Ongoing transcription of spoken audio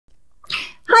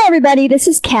Hi everybody, this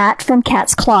is Kat from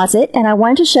Kat's Closet, and I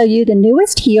wanted to show you the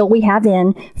newest heel we have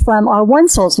in from our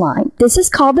Onesoles line. This is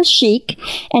called the Chic,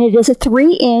 and it is a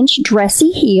 3-inch dressy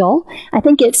heel. I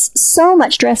think it's so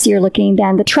much dressier looking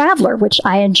than the Traveler, which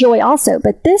I enjoy also,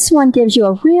 but this one gives you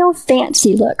a real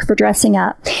fancy look for dressing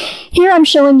up. Here I'm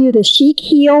showing you the Chic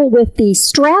heel with the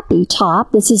strappy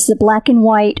top. This is the black and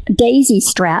white daisy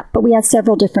strap, but we have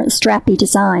several different strappy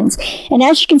designs. And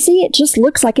as you can see, it just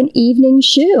looks like an evening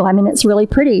shoe. I mean, it's really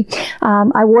pretty.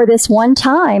 I wore this one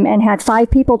time and had 5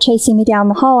 people chasing me down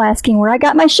the hall asking where I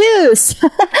got my shoes.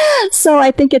 So I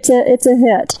think it's a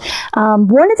hit.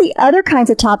 One of the other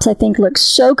kinds of tops I think looks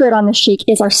so good on the Chic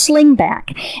is our sling back.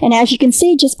 And as you can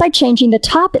see, just by changing the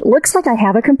top, it looks like I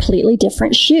have a completely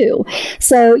different shoe.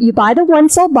 So you buy the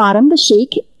Onesole bottom, the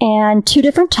Chic, and 2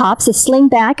 different tops, a sling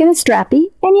back and a strappy,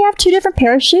 and you have 2 different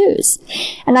pair of shoes.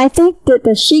 And I think that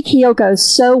the Chic heel goes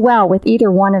so well with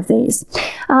either one of these.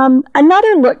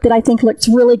 Another look that I think looks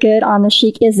really good on the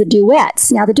Chic is the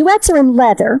duets. Now the duets are in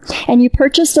leather, and you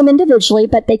purchase them individually,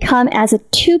 but they come as a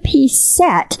 2-piece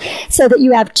set so that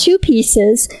you have 2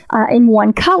 pieces in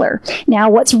one color. Now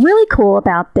what's really cool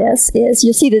about this is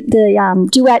you'll see that the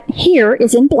duet here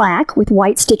is in black with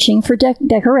white stitching for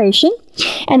decoration,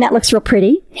 and that looks real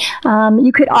pretty.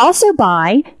 You could also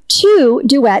buy 2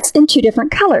 duets in 2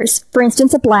 different colors, for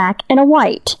instance, a black and a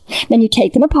white. Then you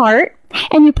take them apart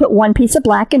and you put 1 piece of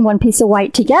black and 1 piece of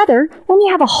white together, and you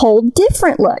have a whole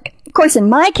different look. Of course, in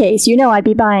my case, you know I'd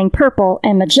be buying purple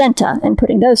and magenta and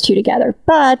putting those 2 together,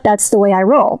 but that's the way I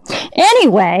roll.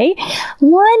 Anyway,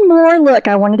 one more look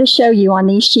I wanted to show you on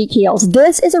these Chic heels.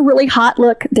 This is a really hot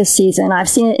look this season. I've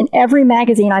seen it in every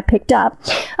magazine I picked up.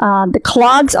 The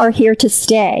clogs are here to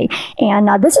stay, and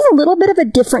this is a little bit of a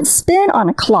different spin on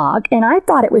a clog, and I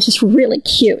thought it was just really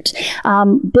cute.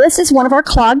 This is one of our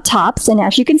clog tops, and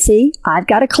as you can see, I've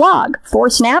got a clog, 4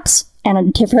 snaps, and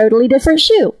a totally different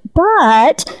shoe.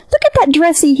 But look at that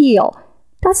dressy heel.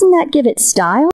 Doesn't that give it style?